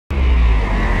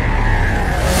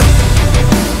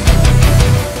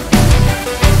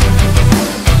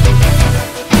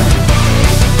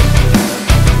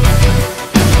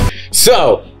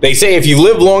So, they say if you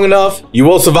live long enough, you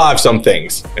will survive some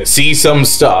things, see some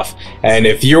stuff. And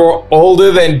if you're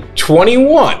older than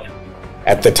 21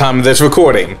 at the time of this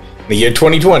recording, the year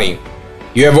 2020,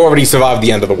 you have already survived the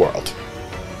end of the world.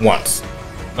 Once.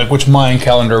 Like, which Mayan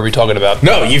calendar are we talking about?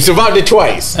 No, you've survived it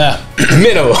twice.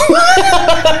 Minimum.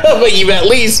 But you've at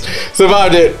least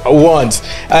survived it once.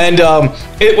 And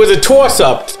it was a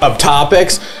toss-up of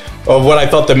topics of what I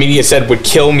thought the media said would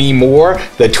kill me more,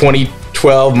 the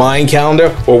 2012 Mayan calendar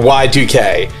or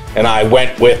Y2K. And I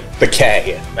went with the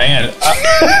K. Man,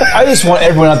 I just want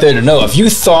everyone out there to know, if you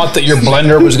thought that your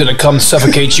blender was going to come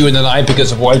suffocate you in the night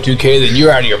because of Y2K, then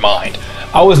you're out of your mind.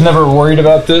 I was never worried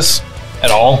about this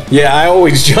at all. Yeah, I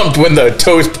always jumped when the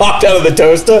toast popped out of the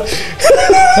toaster.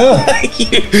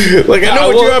 I know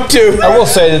what you're up to. I will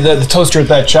say that the toaster at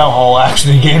that chow hall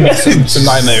actually gave me some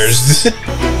nightmares.